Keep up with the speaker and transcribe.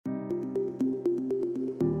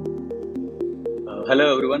Hello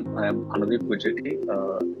everyone, I am Anudeep Gujjeti.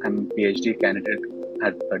 I'm a PhD candidate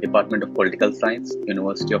at the Department of Political Science,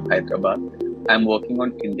 University of Hyderabad. I'm working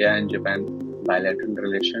on India and Japan bilateral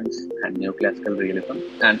relations and neoclassical realism.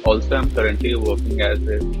 And also I'm currently working as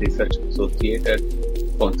a research associate at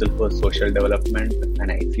Council for Social Development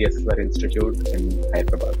and ICSR Institute in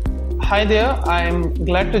Hyderabad. Hi there, I'm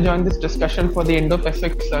glad to join this discussion for the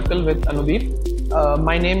Indo-Pacific Circle with Anudeep.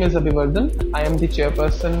 My name is Abhivardhan. I am the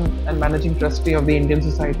chairperson and managing trustee of the Indian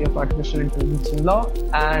Society of Artificial Intelligence and Law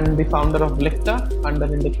and the founder of LICTA under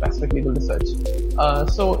Indo-Pacific Legal Research.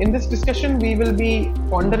 So in this discussion, we will be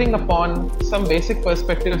pondering upon some basic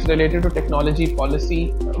perspectives related to technology policy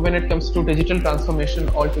when it comes to digital transformation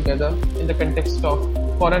altogether in the context of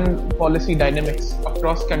foreign policy dynamics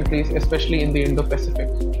across countries, especially in the Indo-Pacific.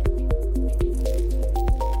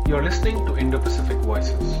 You're listening to Indo-Pacific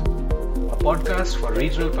Voices, a podcast for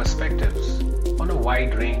regional perspectives on a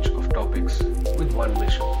wide range of topics with one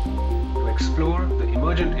mission: to explore the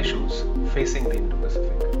emergent issues facing the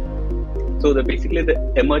Indo-Pacific. So basically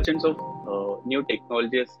the emergence of new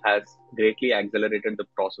technologies has greatly accelerated the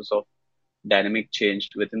process of dynamic change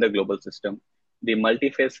within the global system. The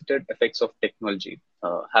multifaceted effects of technology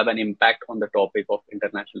have an impact on the topic of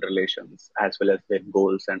international relations as well as their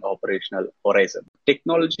goals and operational horizon.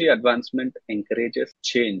 Technology advancement encourages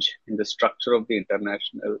change in the structure of the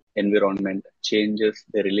international environment, changes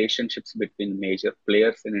the relationships between major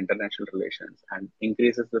players in international relations, and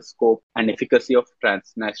increases the scope and efficacy of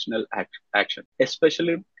transnational action.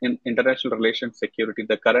 Especially in international relations security,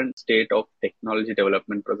 the current state of technology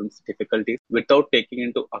development presents difficulties without taking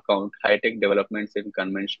into account high-tech developments in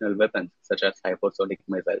conventional weapons such as hypersonic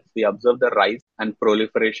missiles. We observe the rise and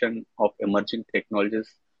proliferation of emerging technologies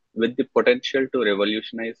with the potential to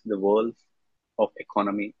revolutionize the worlds of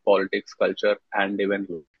economy, politics, culture, and even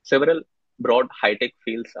law. Several broad high-tech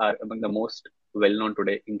fields are among the most well-known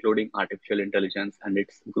today, including artificial intelligence and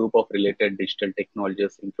its group of related digital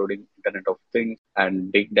technologies, including Internet of Things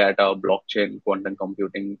and big data, blockchain, quantum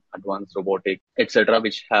computing, advanced robotics, etc.,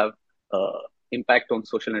 which have impact on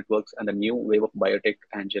social networks and the new wave of biotech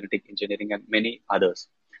and genetic engineering and many others.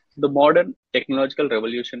 The modern technological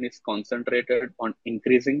revolution is concentrated on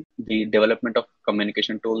increasing the development of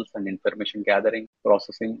communication tools and information gathering,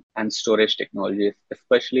 processing, and storage technologies,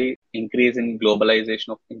 especially increasing globalization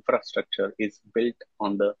of infrastructure is built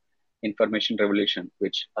on the information revolution,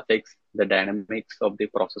 which affects the dynamics of the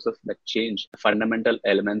processes that change the fundamental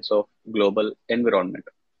elements of global environment.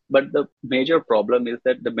 But the major problem is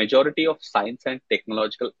that the majority of science and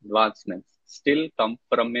technological advancements still come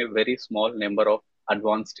from a very small number of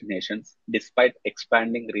advanced nations, despite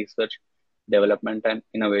expanding research, development, and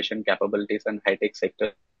innovation capabilities and high-tech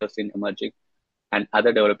sectors in emerging and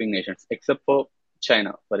other developing nations, except for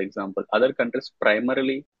China, for example. Other countries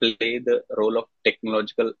primarily play the role of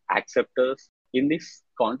technological acceptors. In this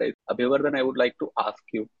context, Abhivardhan, I would like to ask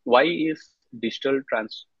you, why is digital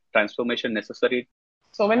transformation necessary?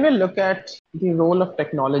 So when we look at the role of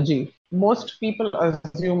technology, most people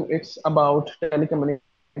assume it's about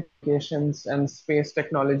telecommunications and space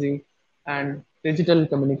technology and digital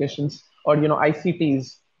communications or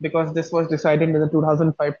ICTs, because this was decided in the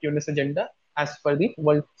 2005 Tunis agenda as per the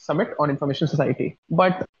World Summit on Information Society.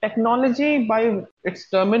 But technology by its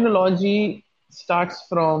terminology starts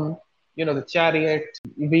from the chariot,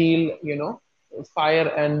 wheel, fire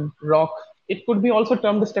and rock. It could be also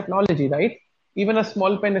termed as technology, right? Even a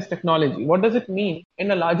small pen is technology. What does it mean? In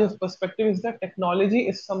a larger perspective is that technology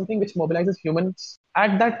is something which mobilizes humans.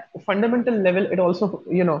 At that fundamental level, it also,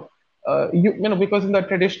 because in the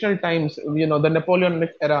traditional times, the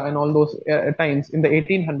Napoleonic era and all those times in the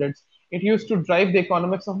 1800s, it used to drive the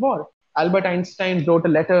economics of war. Albert Einstein wrote a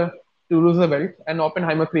letter to Roosevelt and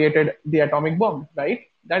Oppenheimer created the atomic bomb, right?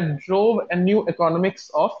 That drove a new economics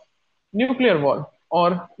of nuclear war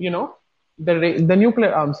or, the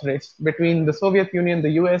nuclear arms race between the Soviet Union, the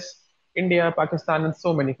US, India, Pakistan, and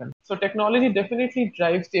so many countries. So technology definitely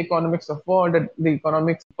drives the economics of war, the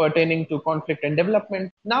economics pertaining to conflict and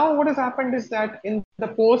development. Now, what has happened is that in the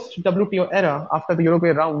post-WTO era, after the Uruguay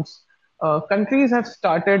rounds, countries have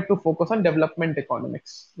started to focus on development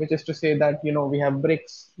economics, which is to say that, we have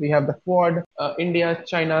BRICS, we have the Quad, India,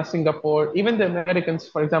 China, Singapore, even the Americans,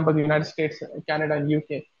 for example, the United States, Canada, and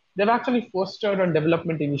UK, they've actually fostered on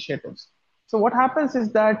development initiatives. So what happens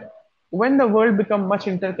is that when the world becomes much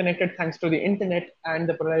interconnected thanks to the internet and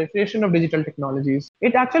the proliferation of digital technologies,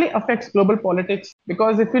 it actually affects global politics.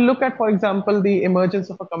 Because if we look at, for example, the emergence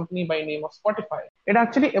of a company by name of Spotify, it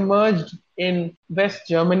actually emerged in West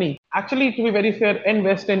Germany. Actually, to be very fair, in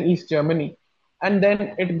West and East Germany. and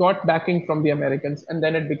then it got backing from the Americans, and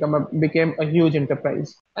then it became a huge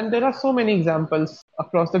enterprise. And there are so many examples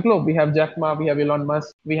across the globe. We have Jack Ma, we have Elon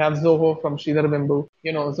Musk, we have Zoho from Sridhar Bimbu,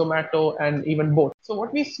 Zomato, and even both. So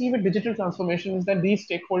what we see with digital transformation is that these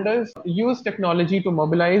stakeholders use technology to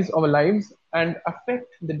mobilize our lives and affect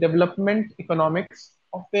the development economics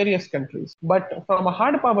of various countries. But from a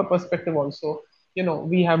hard power perspective also,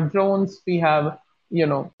 we have drones, we have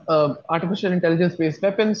artificial intelligence based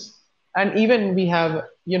weapons, and even we have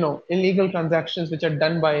illegal transactions which are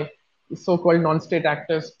done by so-called non-state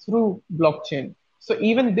actors through blockchain. So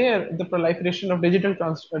even there, the proliferation of digital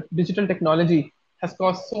technology has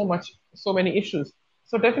caused so many issues.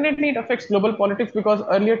 So definitely it affects global politics, because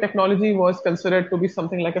earlier technology was considered to be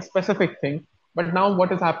something like a specific thing. But now what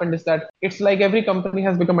has happened is that it's like every company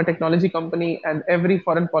has become a technology company, and every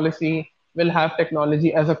foreign policy will have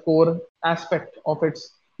technology as a core aspect of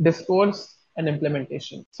its discourse and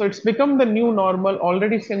implementation. So it's become the new normal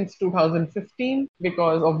already since 2015,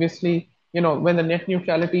 because obviously, when the net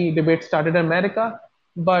neutrality debate started in America,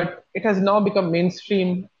 but it has now become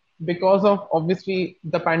mainstream because of obviously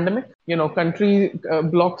the pandemic, country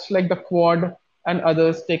blocks like the Quad and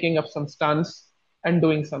others taking up some stance and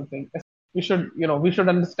doing something. We should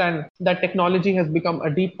understand that technology has become a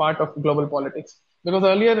deep part of global politics, because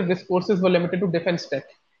earlier the discourses were limited to defense tech,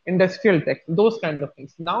 industrial tech, those kind of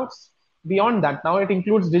things. Now it's beyond that. Now it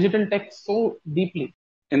includes digital tech so deeply.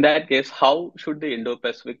 In that case, how should the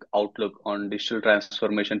Indo-Pacific outlook on digital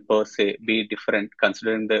transformation per se be different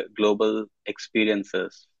considering the global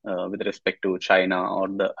experiences with respect to China or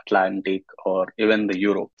the Atlantic or even the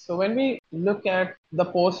Europe? So when we look at the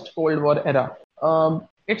post-Cold War era,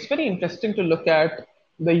 it's very interesting to look at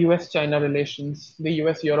the US-China relations, the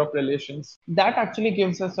US-Europe relations. That actually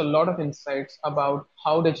gives us a lot of insights about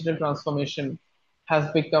how digital transformation has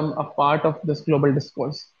become a part of this global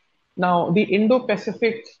discourse. Now, the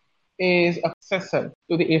Indo-Pacific is a successor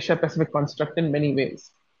to the Asia-Pacific construct in many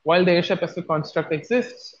ways. While the Asia-Pacific construct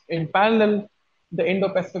exists in parallel, the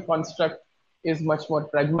Indo-Pacific construct is much more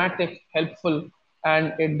pragmatic, helpful,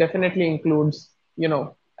 and it definitely includes,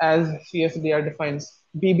 as CSDR defines,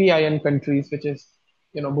 BBIN countries, which is,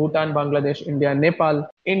 Bhutan, Bangladesh, India, Nepal,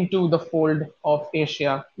 into the fold of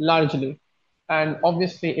Asia largely. And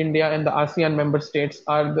obviously, India and the ASEAN member states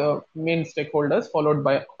are the main stakeholders, followed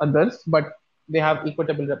by others, but they have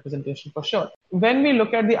equitable representation for sure. When we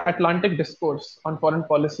look at the Atlantic discourse on foreign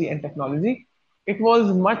policy and technology, it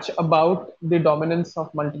was much about the dominance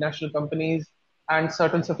of multinational companies and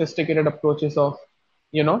certain sophisticated approaches of,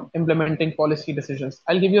 implementing policy decisions.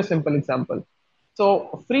 I'll give you a simple example.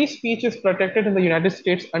 So free speech is protected in the United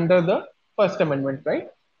States under the First Amendment, right?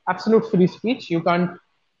 Absolute free speech, you can't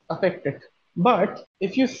affect it. But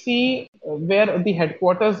if you see where the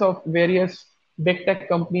headquarters of various big tech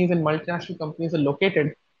companies and multinational companies are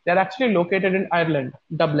located, they're actually located in Ireland,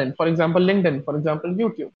 Dublin. For example, LinkedIn, for example,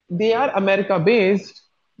 YouTube. They are America based,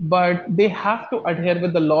 but they have to adhere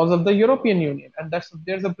with the laws of the European Union. And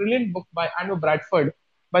there's a brilliant book by Anu Bradford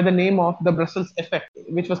by the name of The Brussels Effect,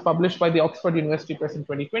 which was published by the Oxford University Press in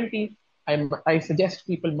 2020. I suggest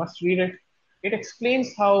people must read it. It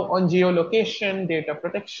explains how on geolocation, data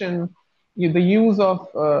protection, the use of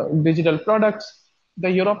digital products, the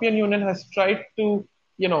European Union has tried to,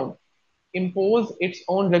 impose its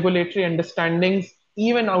own regulatory understandings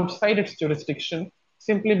even outside its jurisdiction,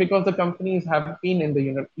 simply because the companies have been in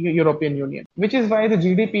the European Union, which is why the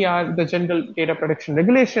GDPR, the General Data Protection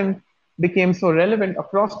Regulation, became so relevant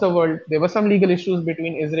across the world. There were some legal issues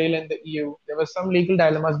between Israel and the EU. There were some legal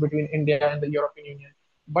dilemmas between India and the European Union,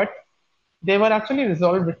 but they were actually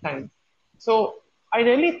resolved with time. So I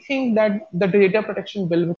really think that the data protection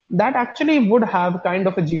bill that actually would have kind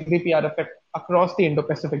of a GDPR effect across the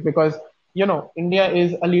Indo-Pacific, because India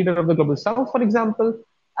is a leader of the global South, for example,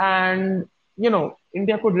 and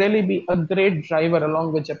India could really be a great driver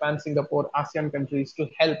along with Japan, Singapore, ASEAN countries to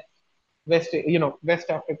help West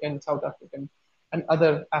African, South African, and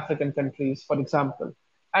other African countries, for example.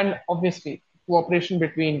 And obviously, cooperation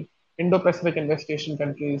between Indo-Pacific and West Asian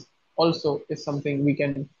countries also is something we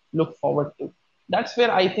can look forward to. That's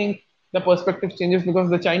where I think the perspective changes, because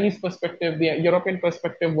the Chinese perspective, the European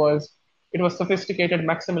perspective was sophisticated,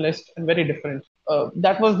 maximalist, and very different.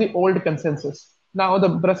 That was the old consensus. Now, the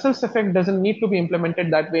Brussels effect doesn't need to be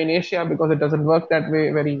implemented that way in Asia, because it doesn't work that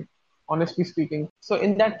way, very honestly speaking. So,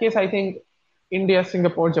 in that case, I think India,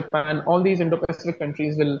 Singapore, Japan, all these Indo Pacific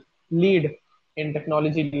countries will lead in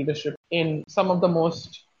technology leadership in some of the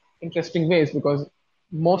most interesting ways, because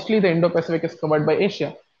mostly the Indo Pacific is covered by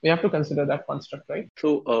Asia. We have to consider that construct, right?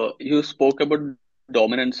 So you spoke about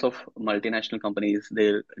dominance of multinational companies,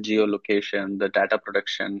 their geolocation, the data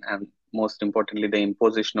production, and most importantly, the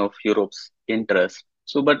imposition of Europe's interest.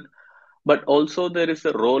 So, but also there is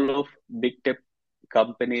a role of big tech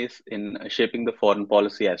companies in shaping the foreign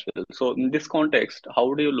policy as well. So, in this context,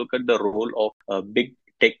 how do you look at the role of big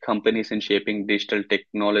tech companies in shaping digital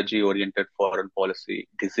technology oriented foreign policy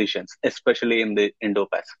decisions, especially in the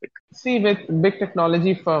Indo-Pacific? See, with big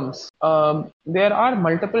technology firms, there are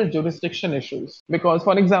multiple jurisdiction issues because,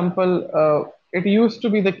 for example, it used to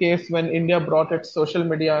be the case when India brought its social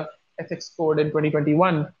media ethics code in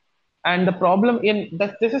 2021. And the problem in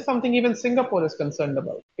that this is something even Singapore is concerned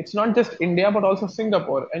about. It's not just India, but also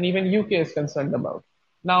Singapore and even UK is concerned about.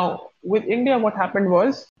 Now, with India, what happened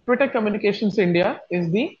was Twitter Communications India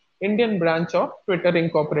is the Indian branch of Twitter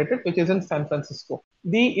Incorporated, which is in San Francisco.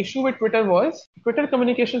 The issue with Twitter was Twitter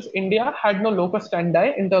Communications India had no locus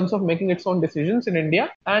standi in terms of making its own decisions in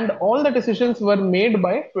India, and all the decisions were made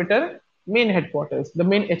by Twitter main headquarters, the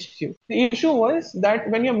main HQ. The issue was that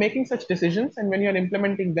when you're making such decisions and when you're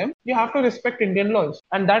implementing them, you have to respect Indian laws,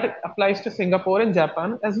 and that applies to Singapore and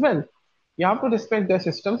Japan as well. You have to respect their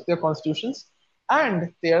systems, their constitutions,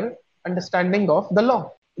 and their understanding of the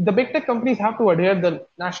law. The big tech companies have to adhere the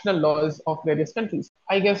national laws of various countries.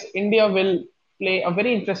 I guess India will play a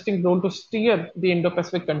very interesting role to steer the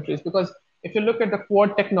Indo-Pacific countries because if you look at the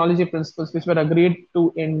Quad technology principles, which were agreed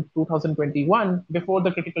to in 2021, before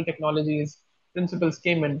the critical technologies principles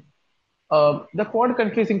came in, the Quad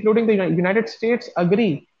countries, including the United States,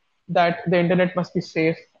 agree that the internet must be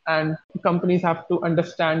safe and companies have to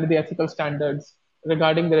understand the ethical standards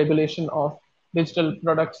regarding the regulation of digital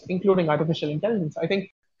products, including artificial intelligence. I think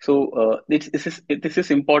So this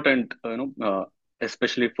is important,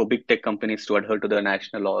 especially for big tech companies to adhere to the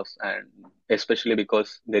national laws, and especially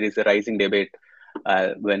because there is a rising debate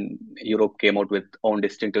when Europe came out with own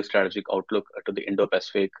distinctive strategic outlook to the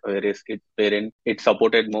Indo-Pacific, wherein it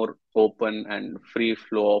supported more open and free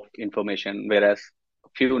flow of information, whereas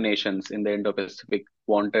few nations in the Indo-Pacific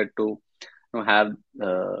wanted to have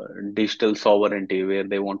digital sovereignty, where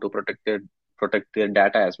they want to protect their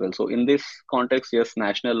data as well. So in this context, yes,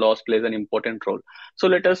 national laws plays an important role. So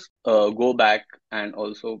let us go back and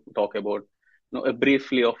also talk about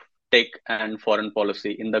briefly of tech and foreign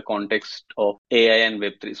policy in the context of AI and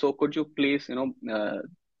Web3. So could you please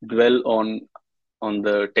dwell on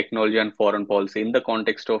the technology and foreign policy in the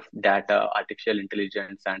context of data, artificial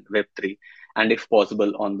intelligence, and Web3, and if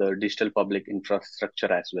possible on the digital public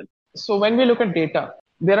infrastructure as well? so. When we look at data,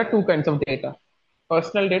 there are two kinds of data: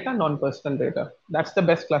 personal data, non-personal data. That's the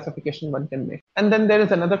best classification one can make. And then there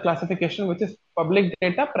is another classification, which is public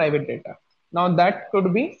data, private data. Now that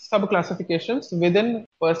could be sub-classifications within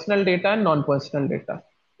personal data and non-personal data.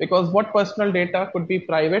 Because what personal data could be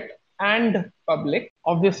private and public,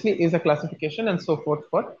 obviously is a classification and so forth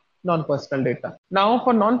for non-personal data. Now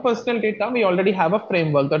for non-personal data, we already have a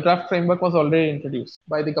framework. The draft framework was already introduced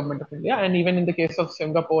by the government of India. And even in the case of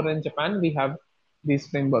Singapore and Japan, we have these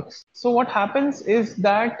frameworks. So what happens is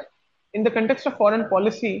that in the context of foreign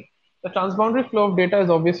policy, the transboundary flow of data is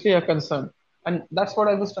obviously a concern. And that's what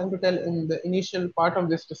I was trying to tell in the initial part of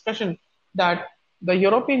this discussion, that the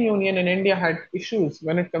European Union and India had issues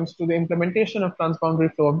when it comes to the implementation of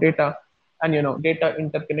transboundary flow of data and data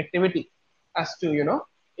interconnectivity as to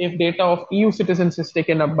if data of EU citizens is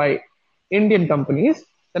taken up by Indian companies,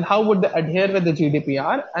 then how would they adhere with the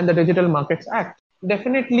GDPR and the Digital Markets Act?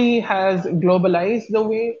 Definitely has globalized the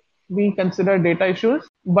way we consider data issues,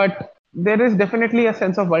 but there is definitely a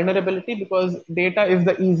sense of vulnerability because data is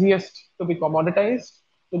the easiest to be commoditized,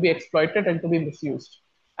 to be exploited, and to be misused.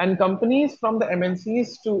 And companies from the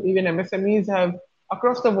MNCs to even MSMEs have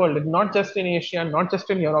across the world, not just in Asia, not just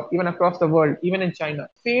in Europe, even across the world, even in China,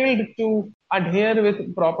 failed to adhere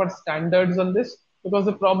with proper standards on this because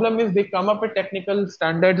the problem is they come up with technical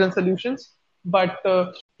standards and solutions, but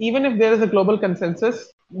even if there is a global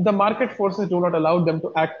consensus, the market forces do not allow them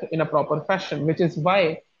to act in a proper fashion, which is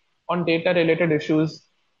why on data related issues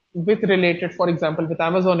for example, with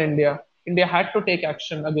Amazon India, India had to take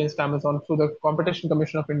action against Amazon through the Competition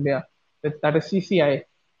Commission of India, that is CCI,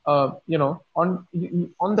 on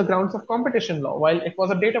the grounds of competition law, while it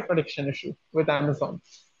was a data protection issue with Amazon,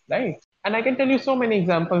 right? And I can tell you so many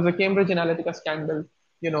examples: the Cambridge Analytica scandal,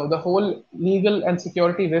 the whole legal and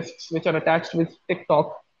security risks which are attached with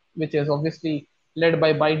TikTok, which is obviously led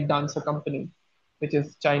by ByteDance, a company which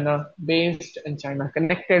is China based and China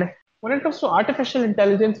connected. When it comes to artificial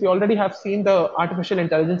intelligence, we already have seen the Artificial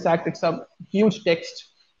Intelligence Act. It's a huge text,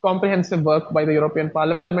 comprehensive work by the European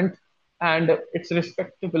Parliament, and it's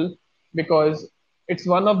respectable because it's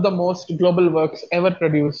one of the most global works ever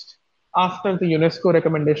produced after the UNESCO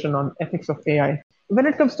recommendation on ethics of AI. when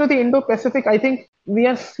it comes to the Indo-Pacific, I think we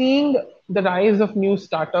are seeing the rise of new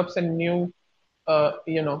startups and new,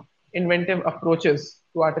 inventive approaches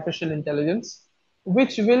to artificial intelligence,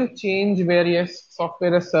 which will change various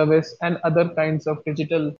software as service and other kinds of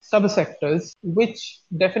digital subsectors, which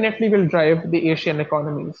definitely will drive the Asian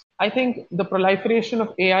economies. I think the proliferation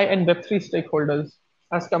of AI and Web3 stakeholders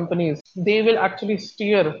as companies, they will actually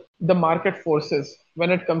steer the market forces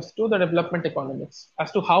when it comes to the development economics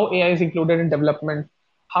as to how AI is included in development,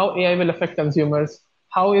 how AI will affect consumers,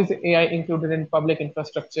 how is AI included in public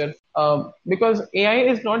infrastructure. Because AI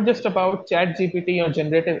is not just about chat GPT or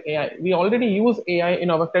generative AI. We already use AI in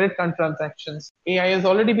our credit card transactions. AI is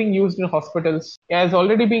already being used in hospitals. AI is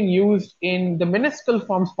already being used in the minuscule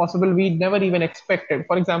forms possible we never even expected.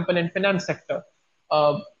 For example, in finance sector,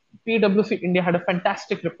 uh, PwC India had a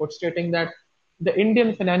fantastic report stating that the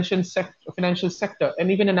Indian financial sector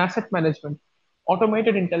and even in asset management,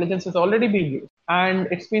 automated intelligence is already being used. And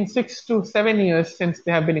it's been 6 to 7 years since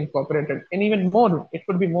they have been incorporated. And even more, it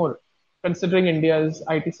could be more, considering India's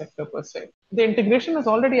IT sector per se. The integration has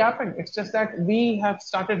already happened. It's just that we have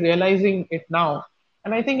started realizing it now.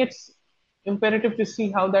 And I think it's imperative to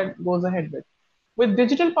see how that goes ahead with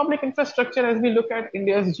digital public infrastructure. As we look at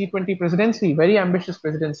India's G20 presidency, very ambitious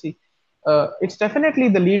presidency, it's definitely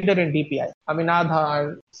the leader in DPI. I mean,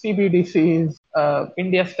 Aadhaar, CBDCs,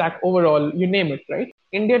 India Stack overall, you name it, right?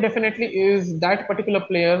 India definitely is that particular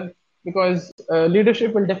player because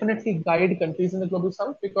leadership will definitely guide countries in the global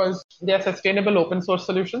south because they are sustainable open source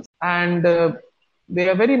solutions and they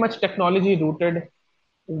are very much technology rooted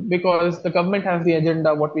because the government has the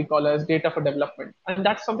agenda, what we call as data for development. And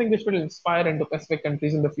that's something which will inspire Indo-Pacific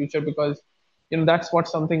countries in the future because, that's what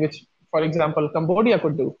something which, for example, Cambodia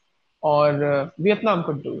could do or Vietnam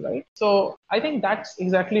could do, right? So I think that's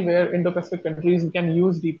exactly where Indo-Pacific countries can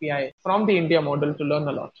use DPI from the India model to learn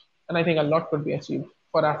a lot. And I think a lot could be achieved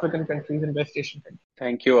for African countries and West Asian countries.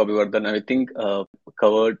 Thank you, Abhivardhan. I think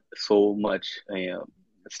covered so much,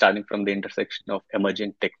 starting from the intersection of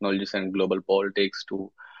emerging technologies and global politics to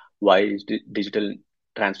why digital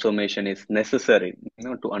transformation is necessary,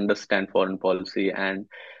 to understand foreign policy and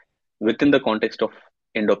within the context of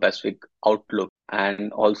Indo-Pacific outlook,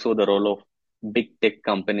 and also the role of big tech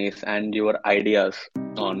companies and your ideas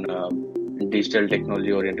on digital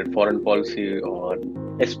technology oriented foreign policy or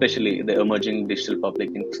especially the emerging digital public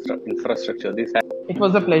infrastructure. It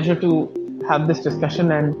was a pleasure to have this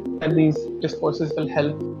discussion, and these discourses will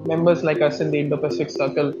help members like us in the Indo-Pacific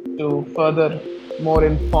Circle to further more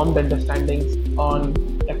informed understandings on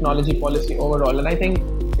technology policy overall. And I think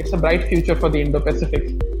it's a bright future for the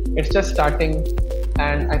Indo-Pacific. It's just starting,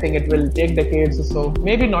 and I think it will take decades or so,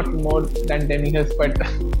 maybe not more than 10 years, but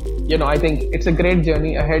I think it's a great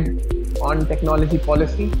journey ahead on technology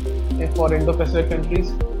policy for Indo-Pacific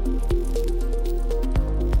countries.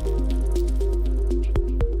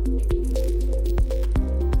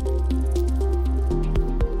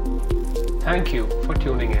 Thank you for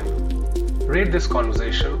tuning in. Rate this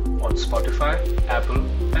conversation on Spotify, Apple,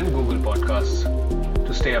 and Google Podcasts.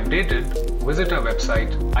 To stay updated, visit our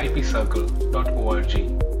website ipcircle.org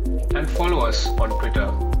and follow us on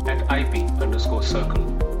Twitter at ip_circle.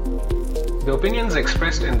 The opinions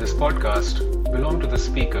expressed in this podcast belong to the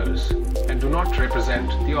speakers and do not represent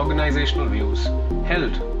the organizational views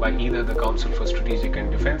held by either the Council for Strategic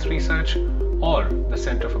and Defense Research or the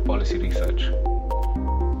Center for Policy Research.